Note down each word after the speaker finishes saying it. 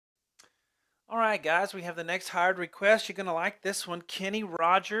All right, guys, we have the next hired request. You're going to like this one. Kenny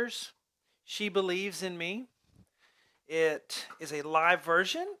Rogers, She Believes in Me. It is a live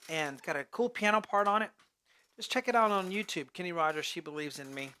version and it's got a cool piano part on it. Just check it out on YouTube. Kenny Rogers, She Believes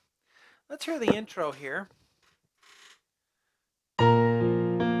in Me. Let's hear the intro here.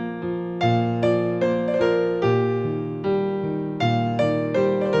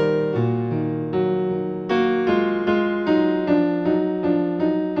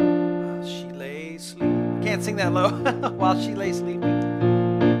 She lay sleeping. Can't sing that low while she lay sleeping.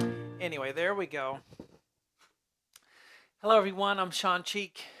 Anyway, there we go. Hello everyone, I'm Shawn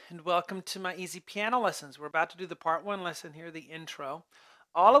and welcome to my easy piano lessons. We're about to do the part 1 lesson here, the intro.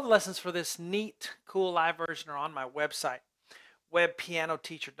 All of the lessons for this neat, cool live version are on my website,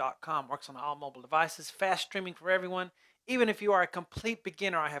 webpianoteacher.com. Works on all mobile devices, fast streaming for everyone. Even if you are a complete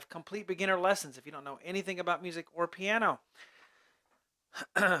beginner, I have complete beginner lessons if you don't know anything about music or piano.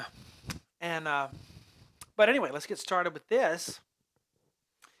 But anyway, let's get started with this.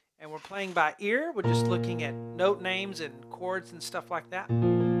 And we're playing by ear. We're just looking at note names and chords and stuff like that.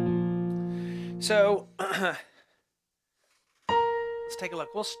 So let's take a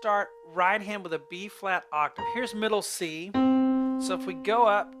look. We'll start right hand with a B flat octave. Here's middle C. So if we go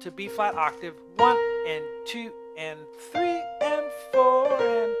up to B flat octave, 1 and 2 and 3 and 4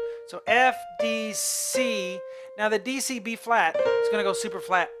 and so F, D, C. Now the D, C, B flat is going to go super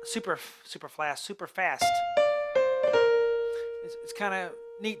flat, super fast. It's kind of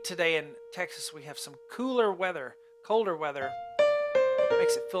neat today in Texas. We have some cooler weather, colder weather.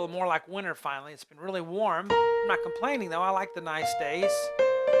 Makes it feel more like winter finally. It's been really warm. I'm not complaining though. I like the nice days.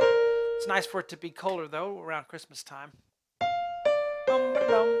 It's nice for it to be colder though around Christmas time.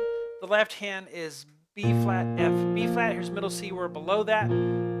 The left hand is B flat, F, B flat. Here's middle C. We're below that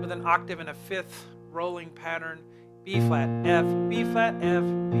with an octave and a fifth rolling pattern. B flat, F, B flat, F,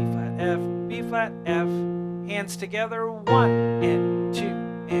 B flat, F, B flat, F. Hands together, 1 and 2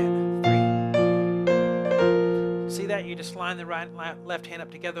 and 3. See that? You just line the right and left hand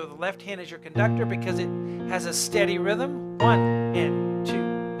up together. The left hand is your conductor because it has a steady rhythm. 1 and 2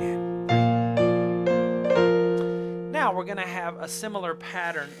 and 3. Now we're going to have a similar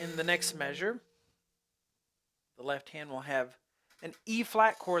pattern in the next measure. The left hand will have an E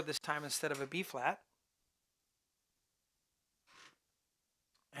flat chord this time instead of a B flat.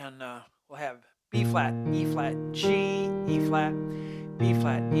 And we'll have B flat, E flat, G, E flat, B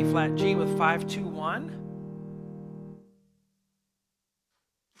flat, E flat, G with 5, 2, 1.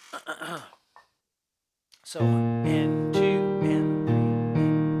 So and 2 and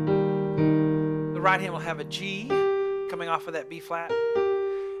 3. The right hand will have a G coming off of that B flat.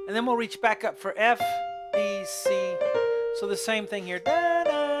 And then we'll reach back up for F, B, C. So the same thing here. Da,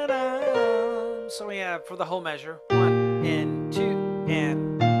 da, da. So we have for the whole measure 1 and 2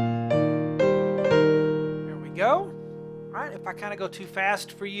 and go. All right, if I kind of go too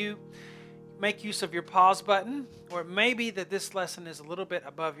fast for you, make use of your pause button, or it may be that this lesson is a little bit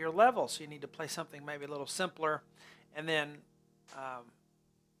above your level, so you need to play something maybe a little simpler, and then,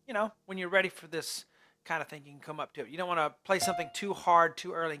 you know, when you're ready for this kind of thing, you can come up to it. You don't want to play something too hard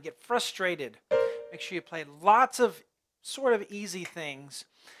too early and get frustrated. Make sure you play lots of sort of easy things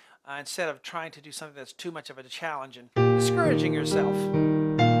instead of trying to do something that's too much of a challenge and discouraging yourself.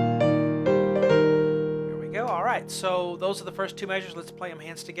 Go. All right, so those are the first 2 measures. Let's play them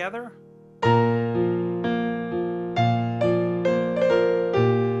hands together. All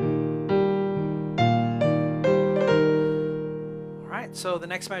right, so the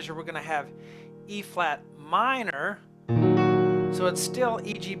next measure we're going to have E flat minor. So it's still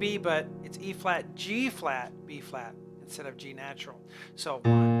E, G, B, but it's E flat, G flat, B flat instead of G natural. So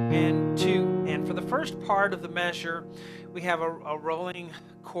 1 and 2, and for the first part of the measure, we have a rolling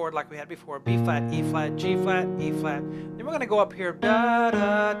chord like we had before, B flat, E flat, G flat, E flat. Then we're going to go up here, da,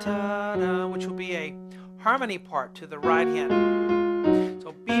 da, da, da, which will be a harmony part to the right hand.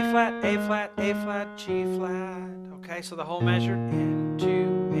 So B flat, A flat, A flat, G flat. Okay, so the whole measure, and 2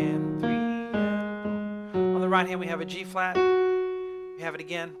 and 3 and 4. On the right hand we have a G flat. We have it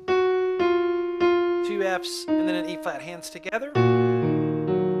again. 2 Fs and then an E flat, hands together.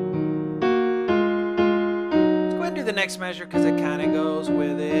 Do the next measure because it kind of goes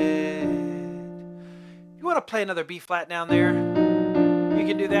with it. If you want to play another B flat down there, you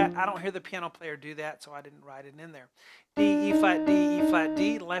can do that. I don't hear the piano player do that, so I didn't write it in there. D, E flat, D, E flat,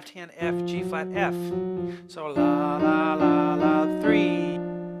 D, left hand F, G flat, F. So la, la, la, la, 3.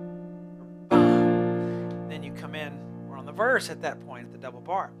 Then you come in, we're on the verse at that point, at the double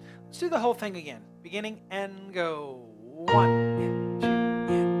bar. Let's do the whole thing again. Beginning and go. 1 and 2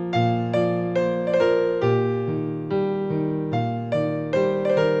 and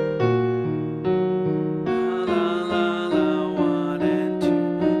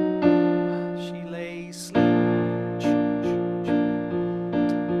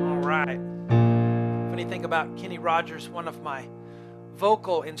funny thing about Kenny Rogers, one of my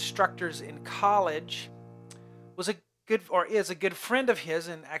vocal instructors in college, was a good, or is a good friend of his,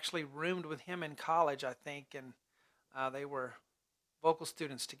 and actually roomed with him in college, I think, and they were vocal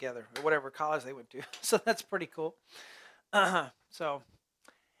students together, or whatever college they went to. So that's pretty cool. So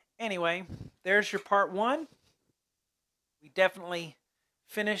anyway, there's your part one. We definitely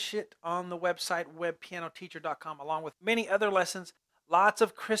finish it on the website webpianoteacher.com, along with many other lessons. Lots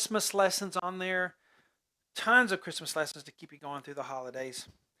of Christmas lessons on there. Tons of Christmas lessons to keep you going through the holidays.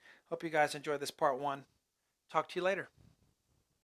 Hope you guys enjoyed this part one. Talk to you later.